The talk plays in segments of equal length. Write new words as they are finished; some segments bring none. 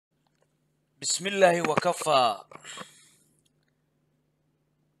بسم الله وكفى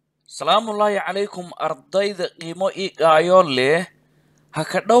سلام الله عليكم أرضيد قيمو إيقايون له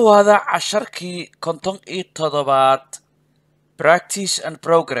هكذا هذا عشركي كنتم تضبات Practice and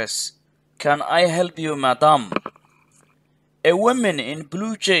Progress. Can I help you, madam? A woman in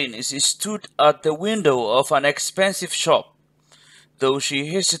blue jeans stood at the window of an expensive shop. Though she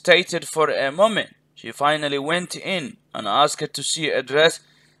hesitated for a moment, she finally went in and asked to see a dress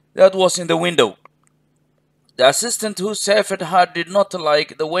that was in the window. The assistant who served her did not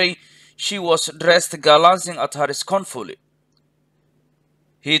like the way she was dressed, glancing at her scornfully.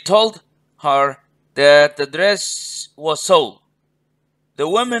 He told her that the dress was sold. The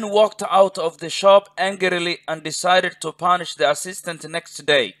woman walked out of the shop angrily and decided to punish the assistant next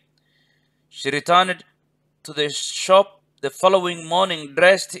day. She returned to the shop the following morning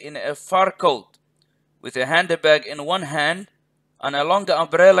dressed in a fur coat, with a handbag in one hand and a long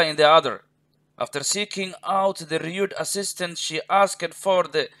umbrella in the other. After seeking out the rude assistant, she asked for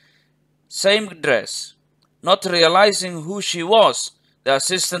the same dress. Not realizing who she was, the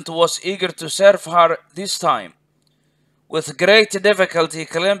assistant was eager to serve her this time. With great difficulty, he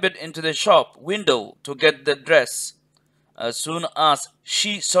climbed into the shop window to get the dress. As soon as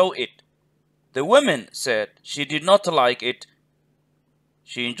she saw it, the woman said she did not like it.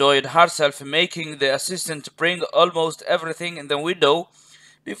 She enjoyed herself making the assistant bring almost everything in the window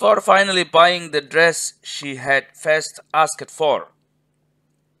before finally buying the dress she had first asked for.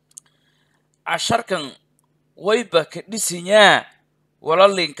 Casharkan wayba ka dhisanyaa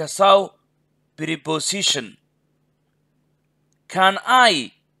walalinka saw preposition. Can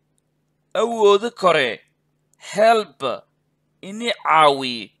I awoodi kore help ini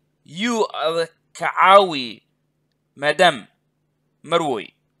caawi you ka caawi madam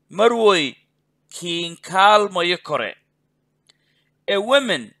marwoy kiin kaalmayo kore. A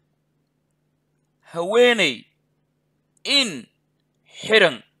woman haweeney in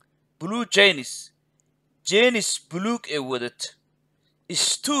xiran blue jeans buluug ee wadat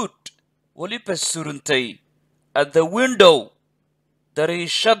stood waliba suruntay at the window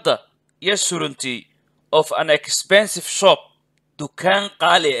dariishada iyo suruntii of an expensive shop dukaan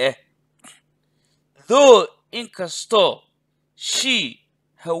qaali ah. Though inkastoo she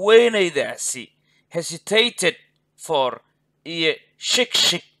haweeneydaasi hesitated for iyo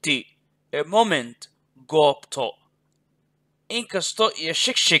shigshigti a moment goobto inkastoo iyo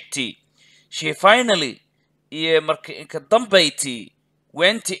shigshigti she finally iyo marka inka dambayti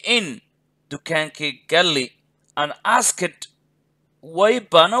went in dukaankii galli and asked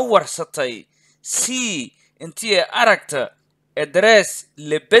waybana warsatay see intii aragta a dress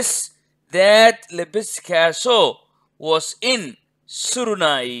lebes that lebeskaasoo was in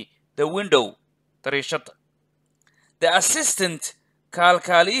surunai the window dariishada. The assistant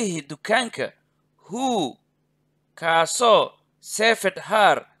kaalkaaliyihii dukaanka who kaasoo served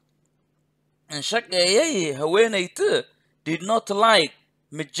her and shaqeeyay haweeneyda did not like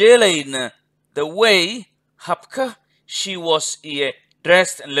majeelayna the way habka she was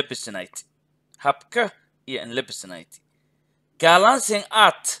dressed and lebisanayd habka iyo and lebisanayd glancing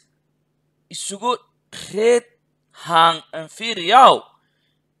at isugu reed hang inferior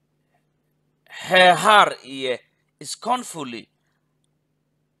her hair iyo scornfully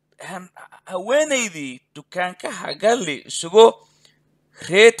haweeneydii dukaanka hagali isugu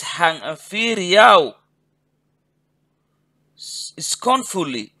reed hang inferior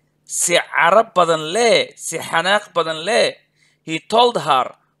scornfully si cara badan lee si xanaaq badan lee. He told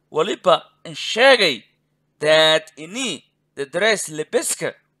her waliba in sheegay that ini the dress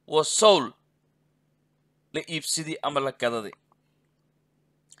lebeska was sold la iibsidii ama la gadaday.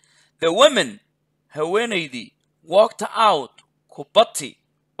 The woman haweeneydii walked out kubati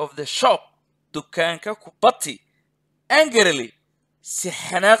of the shop dukaanka kubati angrily si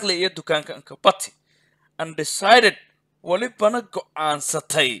xanaaq le iyo dukaanka kubati and decided walibana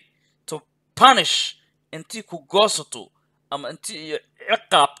go'aansatay to punish intii ku goosato ama intii iyo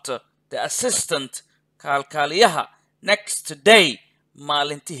ciqaabta the assistant kaalkaaliyaha next day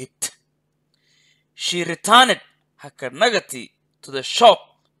maalintii higta. She returned hakanagati to the shop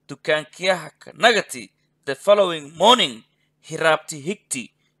dukaankiyaha hakanagati the following morning hiraabti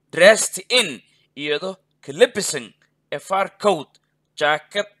higti dressed in iyadoo ka lebisan a fur coat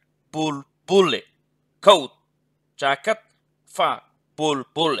jacket bulbule coat jacket fur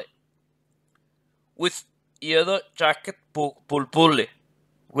bulbule with iyadoo jacket bulbule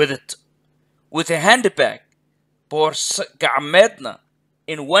with a handbag boorso gacmeedna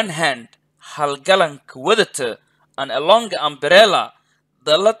in one hand halgalanka wadata and a long umbrella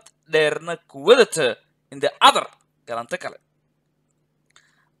dalad dheerna ku wadata in the other galanta kale.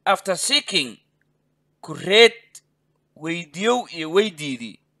 after seeking kureed weydiyow iyo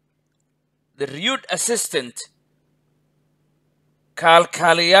weydiidii the rude assistant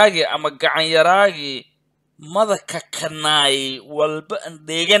kaalkaaliyaagii ama gacanyaraagii madaka kanaayay walba aan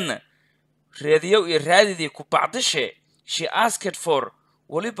deegana reediyow iyo raadidii ku bacdishe she asked for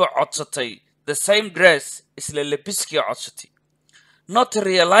waliba codsatay the same dress isla lebiskii codsatay not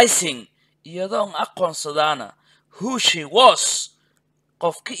realizing iyadoon aqoonsadaana who she was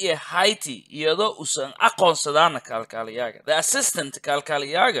qofki iyo hayti iyadoo usan aqoonsadaana kaalkaaliyaaga the assistant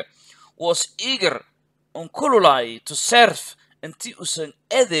kaalkaaliyaaga was eager on kululay to serve intii usan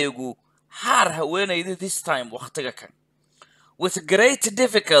adeegu haar haweenayda this time waqtiga kan with great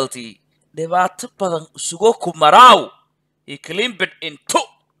difficulty dhibaato badan isugo ku maraaw he climbed into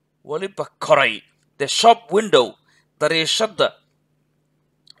waliba koray the shop window dariishada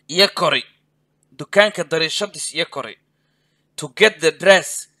iyo koray dukaanka dariishadiis iyo koray to get the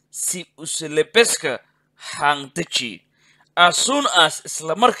dress si uslebeska hangdaji as soon as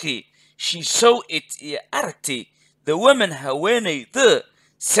isla markii she saw it iyo aragtay the woman haweenayda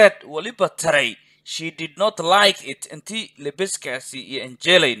said waliba taray she did not like it intii lebeskaasi iyo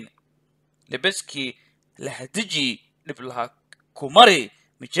anjelayn lebeskii lahadiji dhiblaha kumari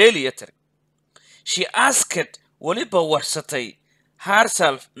mijeliya taray she asked waliba warsatay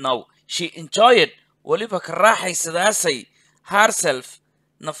herself now she enjoyed waliba ka raaxaysadaasay herself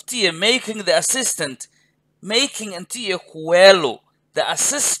naftiya making the assistant making intiya kuweelo the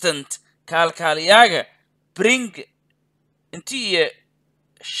assistant kaalkaaliyaaga bring intiya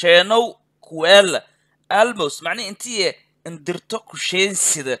sheenow kuweela almost macni intiya indirto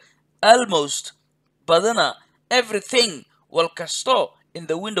kusheensida almost badana everything walkasto in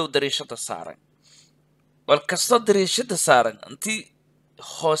the window dariishada saaran walkasto dariishada saaran intii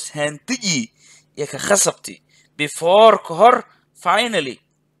hoos haantigi iyo ka khasabti before kahor finally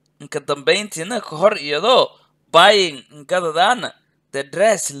inka dambayntiina kahor iyadoo buying gadadaana the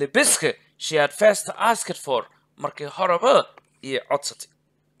dress lebiska she had first asked for markii horeba iyo codsatay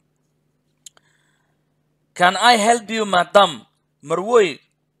can I help you madam marwoy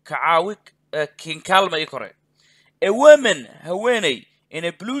ka caawig kinkaalma ii kore a woman haweenay in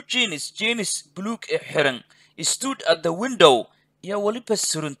a blue jeans blue xiran stood at the window iyo waliba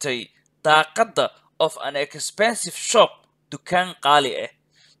suruntay daaqada of an expensive shop dukaan qaali ah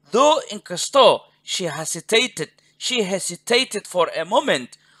though inkasto she hesitated for a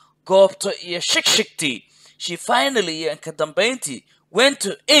moment goobto iyo shikshigtii she finally iyo inka dambayntii went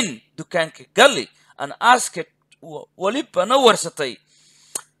to in dukaanka gali and asked walibana warsatay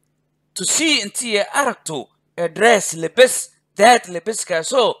to see intii aragto a dress lebes that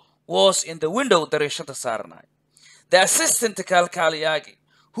lebeskaasoo was in the window dariishada saarnay the assistant kaalkaaliyagi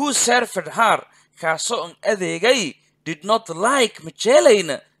who served her kaasoo an adeegay did not like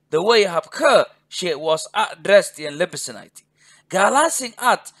majelayna the way habka she was dressed in lebesanayti gaalaasing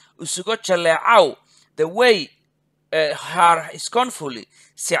at usugo jaleecaw the way her scornfully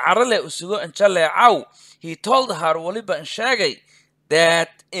si carale usugo an jaleecaw he told her waliba an sheegay that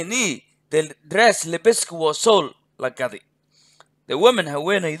any the dress lebeska was sold lagadi the woman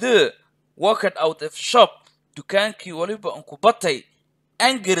haweenayda walked out of shop dukaankii waliba an ku batay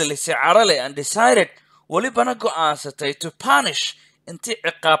angrily si carale and decided walibana go'aansatay to punish intii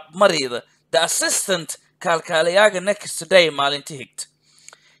ciqaab marida the assistant kaalkaaliyaga next day maalintii higta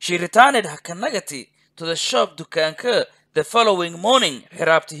she returned hakanagati to the shop dukaanka the following morning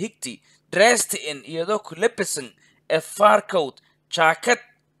xiraabti higti dressed in iyadoo ku lebisan a fur coat jacket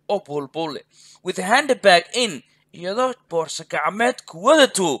oo bulbule with a handbag in iyadoo boorsa gacmeed ku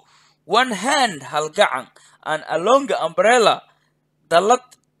wadato one hand hal gacan and a long umbrella dalad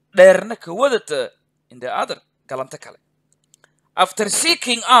dheerna ka wadata in the other galanta kale after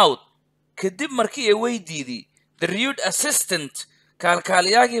seeking out kadib markii ay weydiidii the rude assistant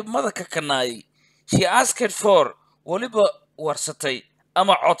kaalkaaliyagii madaka kanaayay she asked for waliba warsatay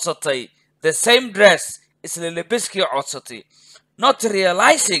ama codsatay the same dress isla lebiskii codsatay not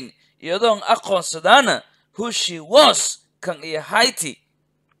realizing iyadoon aqoonsadaana who she was kan iyo hayti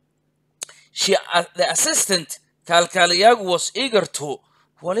the assistant kaalkaaliyagu was eager to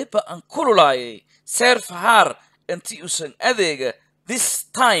waliba an kululayay serve her intii usan adeega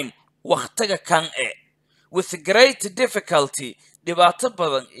this time waqtiga kan with great difficulty dhibaato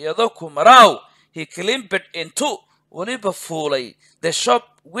badan iyadoo ku maraaw he climbed into waliba fuulay the shop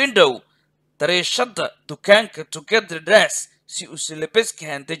window dariishada dukaanka to get the dress si uslebeska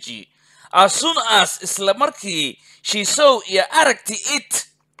handaji as soon as isla markii she saw iyo aragti it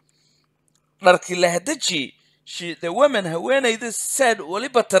dharkii lahadaji the woman haweenayda said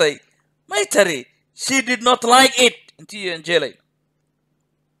waliba taray may tari she did not like it intii anjelay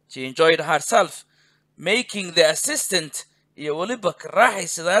She enjoyed herself, making the assistant iyo waliba ka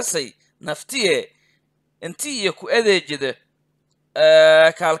raaxaysadaasay naftiye intii iyo ku adeejida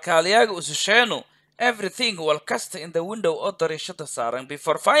kaalkaaliyaaga ususheenu everything walkasta in the window oo dariishada saaran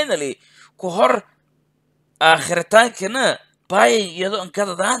before finally ku hor aakhritaankana buying iyadoo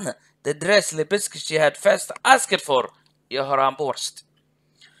ankadadaana the dress lebiska she had first asked for iyo horaanba warst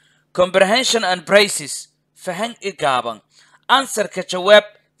comprehension and braces fahan igaaban answer ka jawaab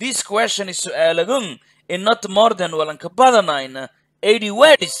this question is su'aalagun in not more than walanka badanayna 80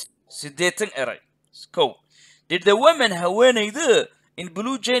 words sideetan eray go did the woman haweenayda in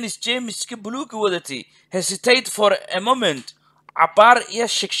blue jeans Jameska buluuga wadatay hesitate for a moment cabaar iyo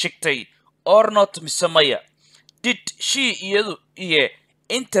shigshigtay or not misamaya did she iyadu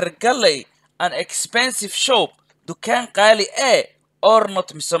intergalay an expensive shop dukaan qaali or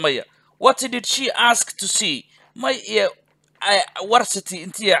not misamaya what did she ask to see may iyo warsati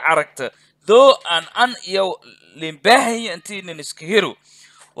intii aragta though an iyo limbahay intii nin iska hiro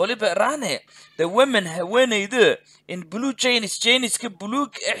waliba raane the women haweenayda in blue jeans ka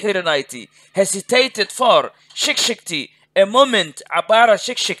buluug xiranayti hesitated for shikshikti a moment abara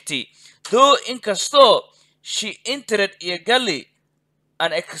shikshikti though inkasto she entered a gully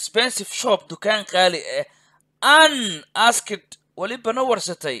an expensive shop dukaan qaali an asked waliba na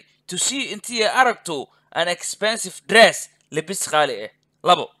warsatay to see intii aragto an expensive dress lebis qaali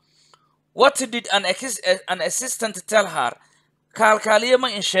labo what did an assistant tell her kaalkaaliye ma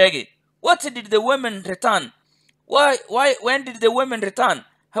in sheegay what did the women return when did the women return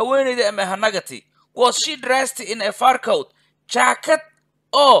haweenayda ama hanagati was she dressed in a fur coat jacket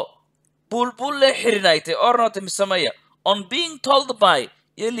or bulbul le xirinaytay or not misamaya on being told by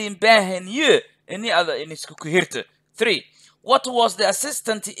yelin bahan you any other in isku kuhirta 3 what was the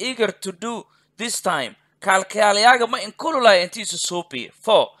assistant eager to do this time kaalkaaliyaga ma in kululay intiisu soopy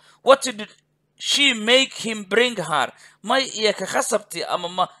 4 what did she make him bring her may iya ka khasabti ama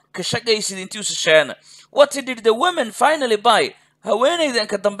ma ka shaqaysid intiisu sheena what did the women finally buy haweenaydan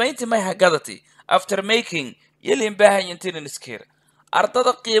ka dambeyntii may hagadati after making yelin bahan intiin iskir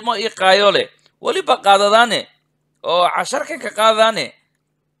ardada qiimo iyo qaayo leh waliba qaadadaane oo casharkan ka qaadadaane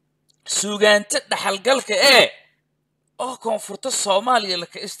suugaanta dhaxalgalka oo koonfurta Soomaaliya la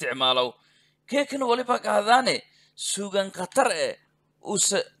ka isticmaalo keekana waliba qaadadaane suugan qatar us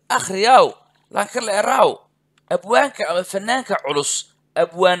akhriyaw laakiin la eraaw abwaanka ama fanaanka culus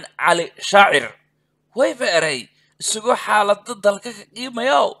abwaan cali shaacir way beeray isugu xaaladda dalka ka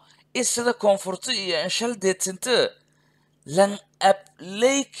qiimayo isida koonfurta iyo anshal deedsanta lan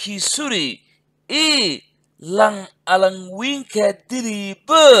ableyki suri lan alangwiinka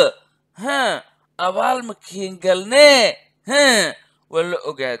diliba abaal makiingalne wala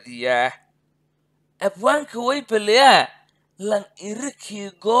ogaadiyaa abwaanka way beleyaa lan irikii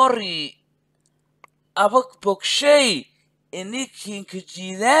goori abag bogshay inikiinka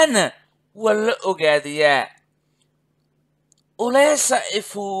jiidaana wala ogaadiyaa uleesa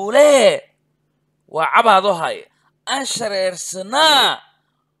ifuule waa cabaado hay aan shareersanaa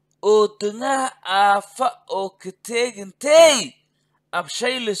oo dangaa aafa oo ka teegintay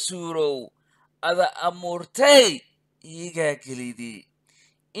abshay la suurow ada amuurtay iigaa gelidii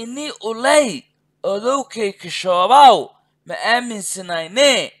inii ulay odowkay kashoobaw ma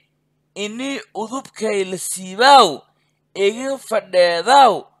aaminsanayne inii udubkay la siibaaw igin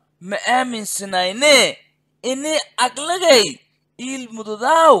fadheedaw ma aaminsanayne inii aglagay iil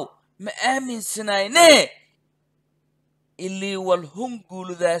mududaaw ma aaminsanayne ilii wal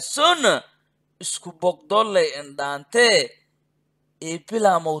hunguludaasona isku bogdollay indhaantee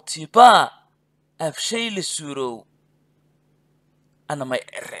bilaamowtiba abshay la suurow ana may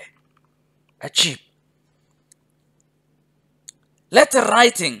ere عجيب letter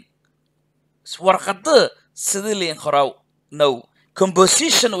writing warqada sidii leen qoraw no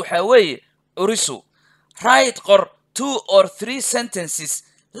composition waxa weeye urisu write qor 2 or 3 sentences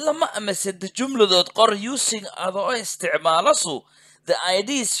lama ama saddex jumladood qor using adoo isticmaalasu the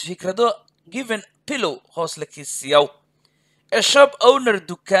ideas fikrado given pillow hoos la kiisiyow a shop owner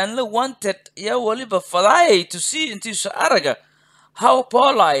dukaanle wanted ya waliba fadaayay to see intiisu araga how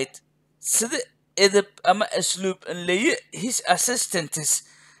polite sida edeb ama asluub leeyahay his assistants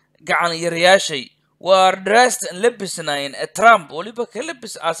gacan yaryaashay were dressed and labisnayn a Trump waliba ka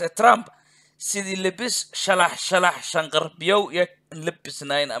labis as a Trump sidii labis shalax shanqarbiyow ya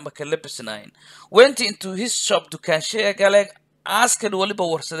labisnayn ama ka labisnayn went into his shop dukaanshay gale asked waliba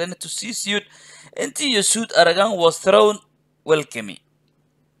warsadeen to see suit intii your suit aragan was thrown welcome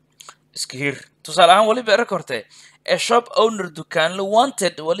iskihir tusaalahan waliba rekortay a shop owner dukaanle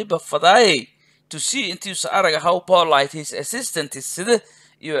wanted waliba fadaayay to see intii araga how polite his assistant is sida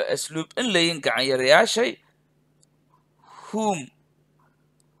iyo asluub in layin gacanyareyaashay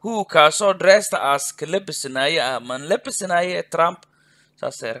who kaasoo dressed as ka labisanaaya man labisanaaya Trump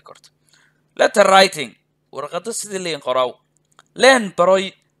saasay record letter writing warqada sidii layin qoraw learn baroy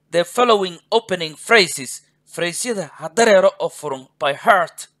the following opening phrases phrasesyada hadareero oo furan by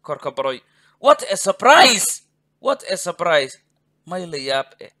heart korka baroy what a surprise my layab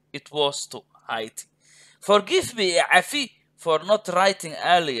it was to height forgive me afi for not writing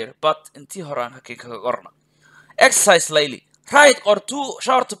earlier but intii horaan hakika qorna exercise layli write or two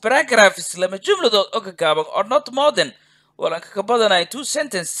short paragraphs lama jumladood oo gaaban or not more than walan ka badanay two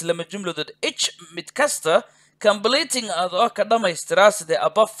sentences lama jumladood each mid kasta completing adoo ka dhamaystiraas the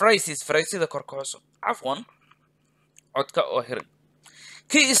above phrases phraseda korka hoos afwan codka oo hirin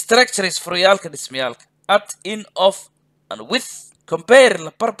key structures furiyaalka dhismayaalka at in of and with compare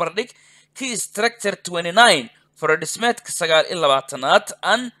la barbardhig key structure 29 for a dhismeedka 29aad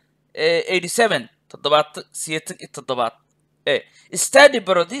and 87 toddobaad study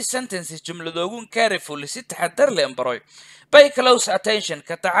baro these sentences jumladoogun carefully si taxadar leh baroy pay close attention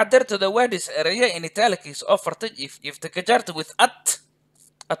ka taxadar to the words area in italics offered if the kajarta with at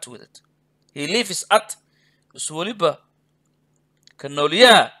with it he lives at uswaliba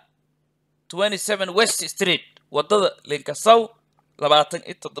kanoliya 27 West Street wadada linkasaw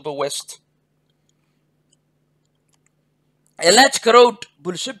 27 West a large crowd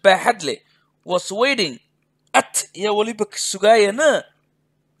bulsho baaxad leh was waiting at iyo waliba sugayana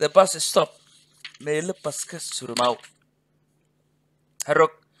the bus stop meel baska Surmount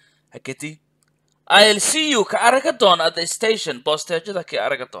harok hakati I'll see you ka aragadoon at the station postajada ka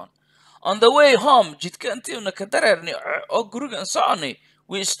aragadoon on the way home jidka intii una ka dareerni oo gurigan soconay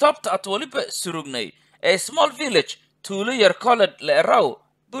we stopped at waliba surugnay a small village tuulo yar called Lerow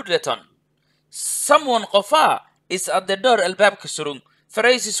Budleton someone qofa is at the door albaabka surung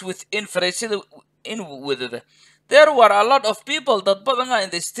phrases within phrases in with it there were a lot of people that badanga in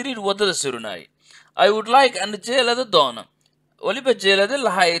the street wadada surunay I would like an jeelada doona waliba jeelada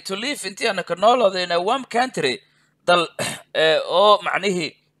lahay to live intii ana ka noolada in a warm country dal oo macnihi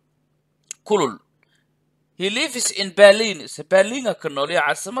kulul he lives in Berlin ka noolya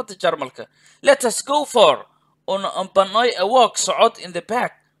caasimada Jarmalka let us go for on banay a walk socod in the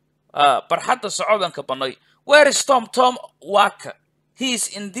park barxada socodanka banay where is Tom Walker he is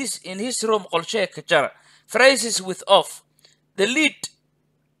in his room qolshe ka jara phrases with off the lead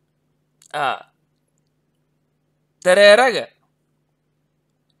dareeraga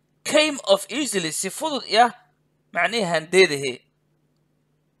came off easily si fudud ya macnihi handeedahe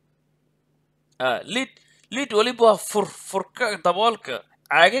lead waliba furka daboolka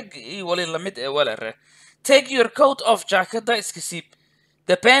caagag iyo wali lamid ee walare take your coat off jackada iska siib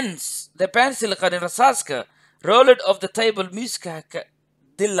the pencil qarin rasaaska roll it off the table miiska ka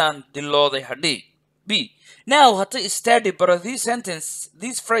dilooday hadhii b now hata study baro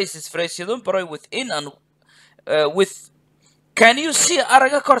these phrases phraseadun baro within and with can you see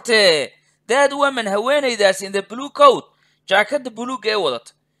araga korte that woman haweenaydaas in the blue coat jackada buluug ee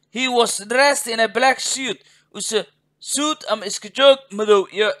wadata he was dressed in a black suit suit iska joog madow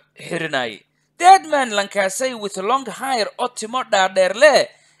iyo xirinay that man lankaasay with long hair oo timo dhaadheer leh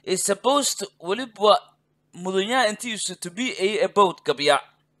is supposed to waliba mudunya intii to be about gabya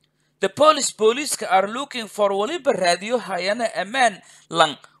the police are looking for waliba radio hayana a man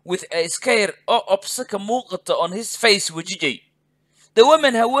lang with a scare or obsaka muuqata on his face wajijay the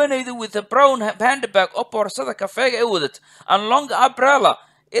woman haweenayda with a brown handbag oo boorsada kafeega ee wadata and long umbrella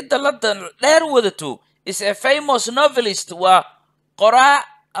idda ladan dheer wadato is a famous novelist waa qoraa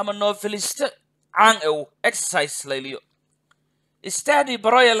ama novelist caan exercise layliyo study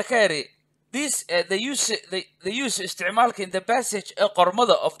baroyal kari this the use isticmaalka in the passage ee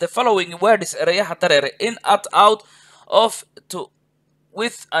qormada of the following words erayaha dareere in at out of to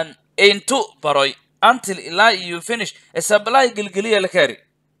with an into baroy until you finish a supply gilgiliya la kari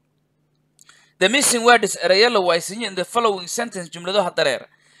the missing words erayala waysiin in the following sentence jumladaha dareere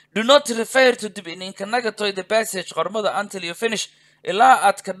do not refer to the beginning nagatoy the passage qormada until you finish ilaa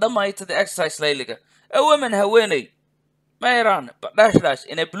aad ka dhamayto the exercise layliga a woman haweenay Mayran dash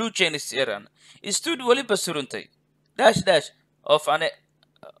in a blue chain is Iran stood waliba suruntay dash of an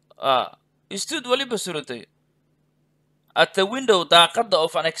stood waliba suruntay at the window daaqada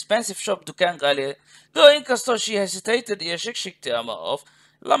of an expensive shop dukaan qaali though inkasto she hesitated iyo shigshigtay ama of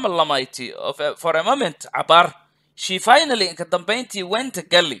lamayti of for a moment abar she finally in ka dambeyntii went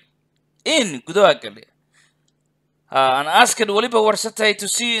galley in gudaha galley and asked waliba warsatay to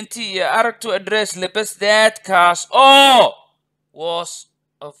see intii arag to address lebes that cast was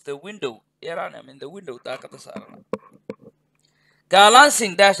of the window Iran in the window daaqada saaran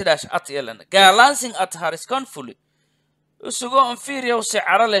Glancing dash dash at Ellen. Glancing at her scornfully. Usugo inferior se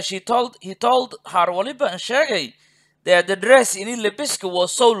arale he told her waliba and shaggy that the dress in Lebiska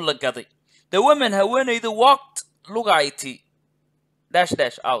was so lagadi. The woman had walked lugaiti dash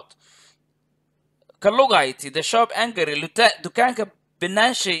dash out. Kalugaiti, the shop angry dukanka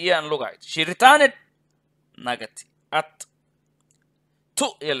binanshi yan lugaiti. She returned nagati at to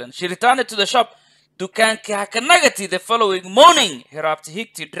Ellen. She returned to the shop dukanka nagati the following morning. Her up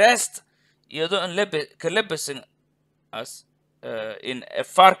hikti dressed yado and lebesing as in a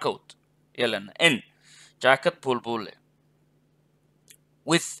fur coat Ellen in jacket pulbule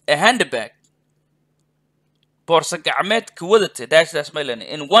with a handbag. Borsa gacmeed kuwadate dash dash Melanie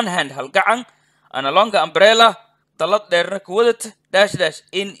in one hand halgacan and a longer umbrella dalad dheerna kuwadate dash dash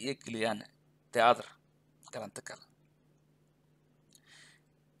in Ikliana the other kalantakal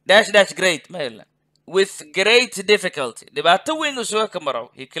dash dash great Melanie with great difficulty dhibaato weyn uu soo kamaro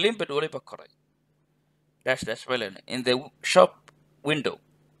he climbed waliba koray dash dash Melanie in the shop window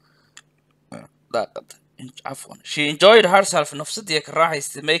she enjoyed herself nafsadii ka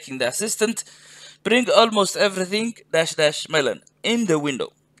raaxaystay making the assistant bring almost everything dash dash melon in the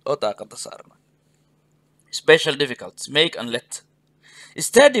window. Special difficulties make and let.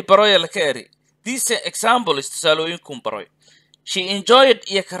 Study baroy al-kari. This example is tusaloyinkum baroy. She enjoyed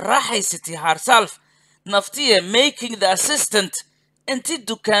yakrahaisiti herself naftiya making the assistant inti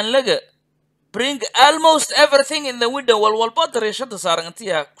dukan laga bring almost everything in the window wal badar yashada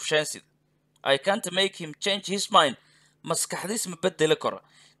sarantiya kushansid. I can't make him change his mind. Maskaxdis mabadala kara.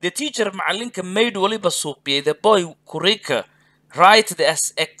 The teacher معلنك made waliba suubiye the boy kurika write the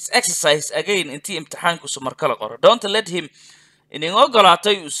exercise again inti imtixaanku sumar kala qoro. Don't let him in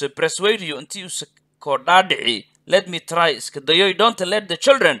ogolaatay us persuade you inti us kodadhici. Let me try iska dayo. Don't let the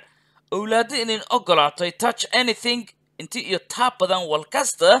children awlaadi in ogolaatay touch anything inti iyo taabadan wal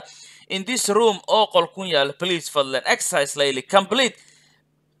kasta in this room oo qolkun yaal. Please fadlan exercise layli complete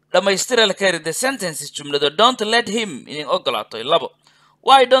dhamaystira la kari the sentences jumlada. Don't let him in ogolaatay labo.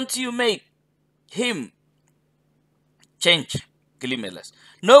 Why don't you make him change?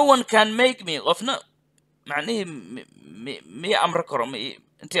 No one can make me of no. معنيه مي أمر كرم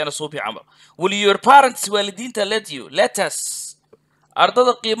أنت أنا صوبي عمر. Will your parents والدين let you? Let us. أرض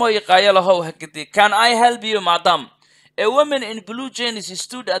القيمة يقايا له هكذا. Can I help you, madam? A woman in blue jeans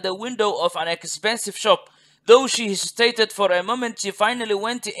stood at the window of an expensive shop. Though she hesitated for a moment, she finally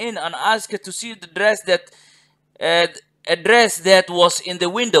went in and asked to see the dress that. A dress that was in the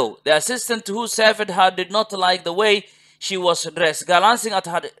window. The assistant who served her did not like the way she was dressed. Glancing at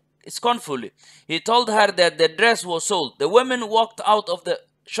her scornfully, he told her that the dress was sold. The woman walked out of the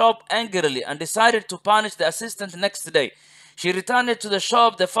shop angrily and decided to punish the assistant next day. She returned to the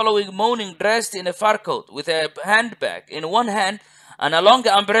shop the following morning dressed in a fur coat with a handbag in one hand and a long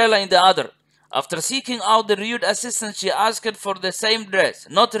umbrella in the other. After seeking out the rude assistant, she asked for the same dress.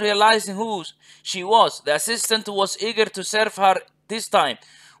 Not realizing who she was, the assistant was eager to serve her this time.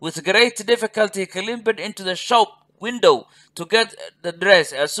 With great difficulty, he climbed into the shop window to get the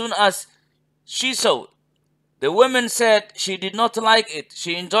dress. As soon as she saw, the woman said she did not like it.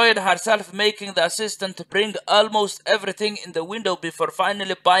 She enjoyed herself making the assistant bring almost everything in the window before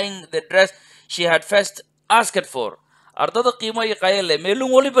finally buying the dress she had first asked for. Ardada qiimo yaqayle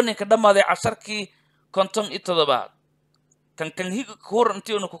meelun waliba ninka dhamaaday casharkii konton iyo toddobaad kan higa kuur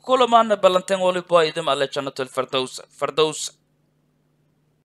intii uu ku kulamaana balanteen waliba idin alle jannatul firdaws